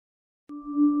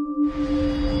Nick,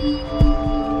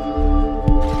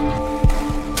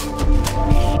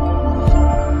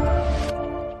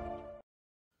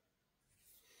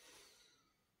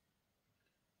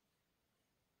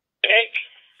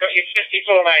 got your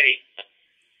 5480.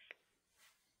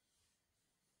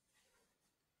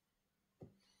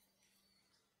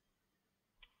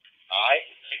 I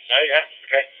think so, yeah,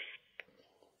 okay.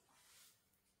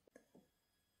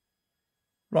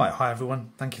 Right, hi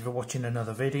everyone, thank you for watching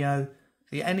another video.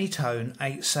 The Anytone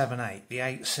 878, the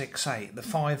 868, the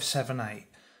 578,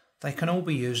 they can all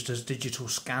be used as digital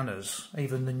scanners,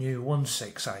 even the new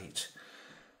 168.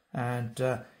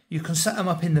 And you can set them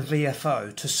up in the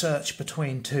VFO to search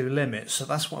between two limits, so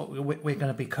that's what we're going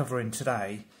to be covering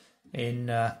today in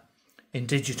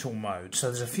digital mode. So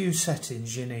there's a few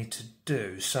settings you need to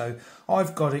do. So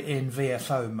I've got it in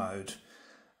VFO mode,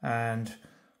 and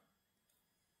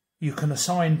you can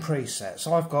assign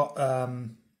presets. I've got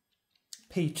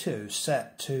P2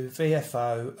 set to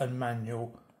VFO and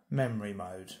manual memory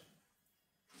mode.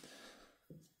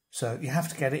 So you have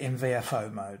to get it in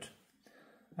VFO mode.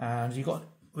 And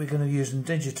we're going to use in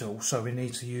digital, so we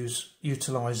need to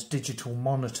utilise digital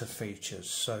monitor features.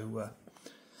 So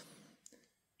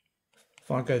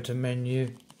if I go to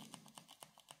menu,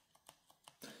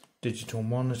 digital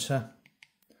monitor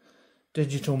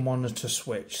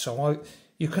switch. So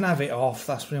you can have it off,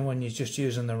 that's when you're just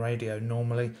using the radio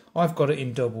normally. I've got it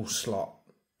in double slot,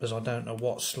 because I don't know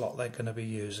what slot they're going to be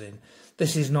using.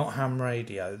 This is not ham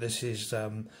radio, this is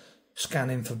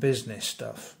scanning for business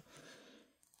stuff.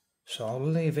 So I'll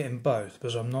leave it in both,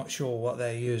 because I'm not sure what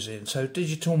they're using. So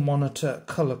digital monitor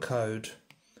colour code,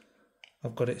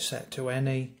 I've got it set to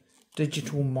any.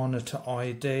 Digital monitor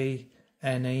ID,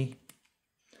 any.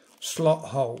 Slot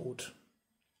hold.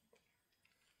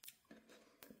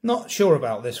 Not sure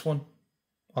about this one.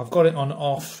 I've got it on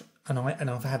off, and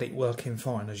I've had it working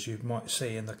fine, as you might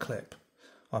see in the clip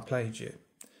I played you.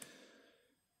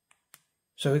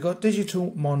 So we've got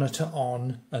digital monitor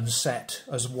on and set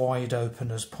as wide open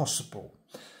as possible.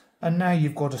 And now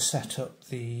you've got to set up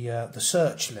the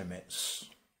search limits.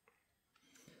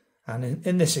 And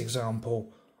in this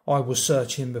example, I was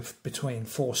searching between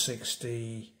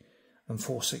 460 and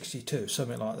 462,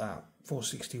 something like that,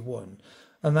 461.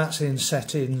 And that's in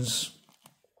settings,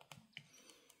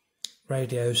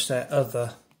 radio set,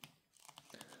 other,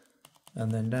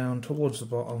 and then down towards the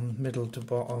bottom, middle to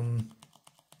bottom.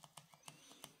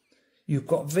 You've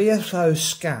got VFO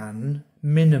scan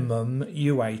minimum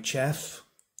UHF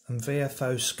and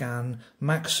VFO scan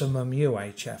maximum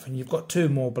UHF, and you've got two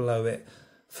more below it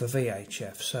for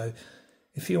VHF. So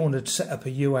if you wanted to set up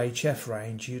a UHF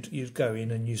range, you'd go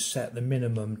in and you set the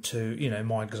minimum to, you know,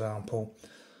 my example,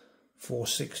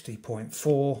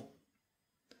 460.4,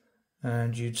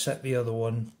 and you'd set the other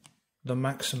one, the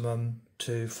maximum,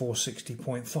 to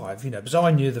 460.5, you know, because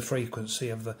I knew the frequency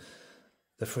of the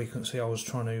frequency I was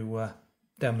trying to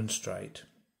demonstrate.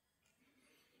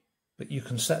 But you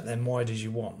can set them wide as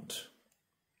you want.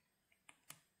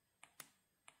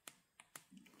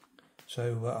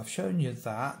 So I've shown you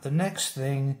that. The next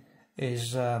thing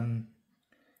is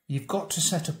you've got to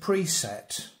set a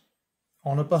preset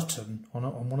on a button,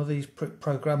 on one of these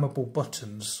programmable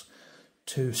buttons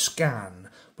to scan.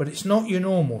 But it's not your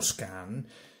normal scan.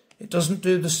 It doesn't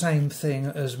do the same thing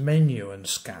as menu and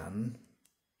scan.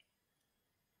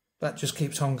 That just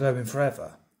keeps on going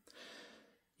forever.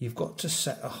 You've got to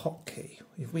set a hotkey.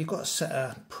 We've got to set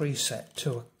a preset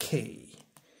to a key.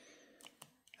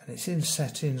 And it's in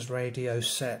settings, radio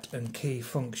set and key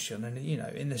function. And you know,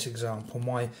 in this example,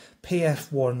 my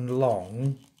PF1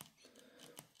 long,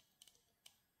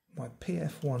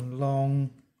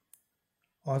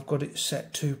 I've got it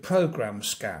set to program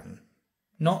scan.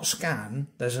 Not scan,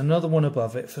 there's another one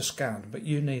above it for scan, but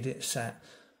you need it set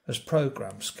as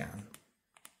program scan.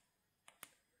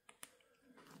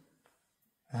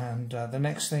 And the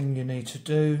next thing you need to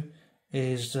do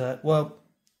is, well,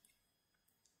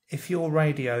 if your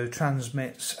radio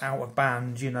transmits out of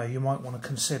band, you know, you might want to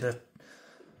consider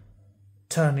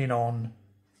turning on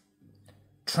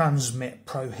transmit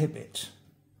prohibit.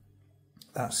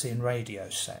 That's in radio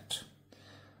set.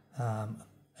 And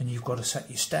you've got to set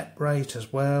your step rate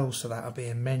as well, so that'll be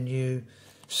in menu,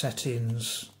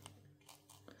 settings,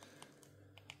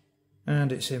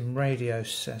 and it's in radio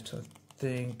set, I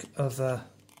think, other.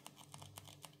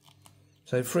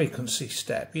 So frequency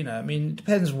step, you know, I mean, it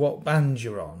depends what band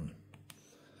you're on.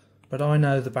 But I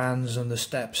know the bands and the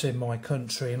steps in my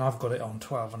country, and I've got it on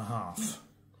 12.5.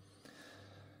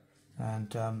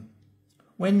 And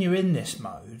when you're in this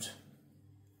mode,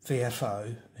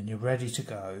 VFO, and you're ready to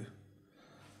go,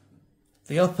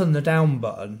 the up and the down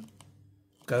button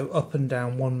go up and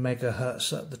down 1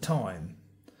 megahertz at the time.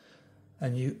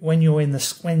 And when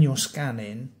you're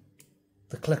scanning,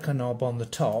 the clicker knob on the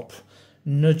top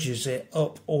nudges it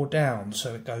up or down,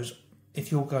 so it goes. If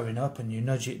you're going up and you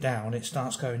nudge it down, it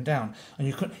starts going down. And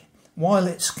you could, while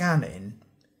it's scanning,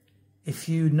 if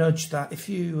you nudge that, if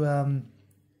you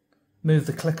move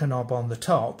the clicker knob on the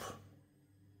top,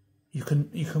 you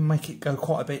can make it go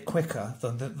quite a bit quicker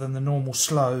than the normal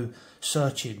slow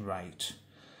searching rate.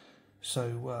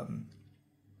 So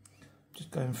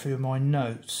just going through my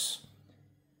notes.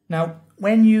 Now,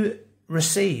 when you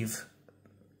receive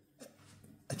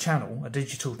a channel, a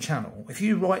digital channel, if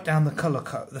you write down the colour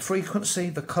code, the frequency,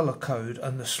 the colour code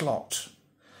and the slot,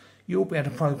 you'll be able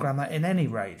to program that in any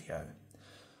radio.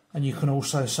 And you can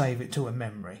also save it to a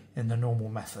memory in the normal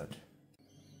method.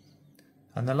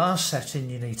 And the last setting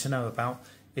you need to know about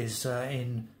is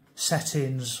in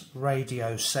Settings,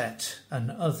 Radio Set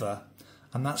and Other,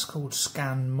 and that's called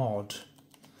Scan Mod.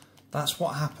 That's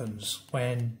what happens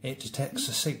when it detects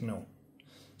a signal.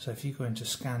 So if you go into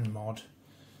Scan Mod,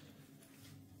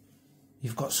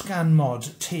 you've got Scan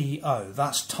Mod TO,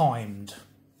 that's timed.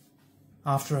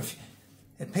 After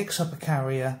it picks up a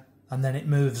carrier and then it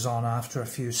moves on after a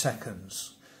few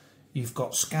seconds. You've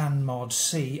got Scan Mod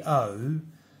CO,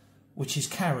 which is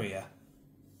carrier.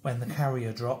 When the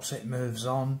carrier drops, it moves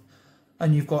on.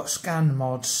 And you've got Scan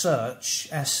Mod Search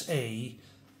SE,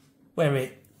 where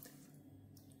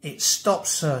it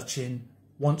stops searching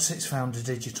once it's found a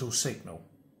digital signal.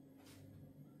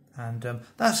 And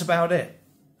that's about it.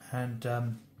 And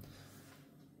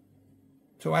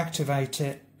to activate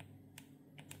it,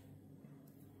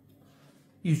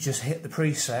 you just hit the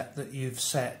preset that you've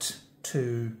set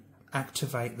to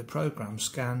activate the program.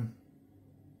 Scan,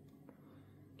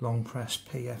 long press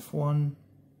PF1.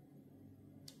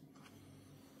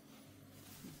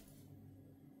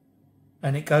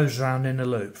 And it goes round in a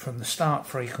loop from the start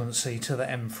frequency to the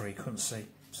end frequency.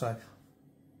 So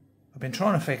I've been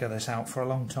trying to figure this out for a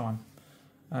long time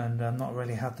and not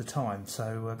really had the time.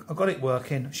 So I got it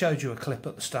working, showed you a clip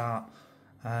at the start,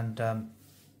 and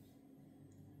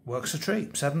works a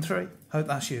treat. 7.3. Hope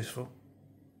that's useful.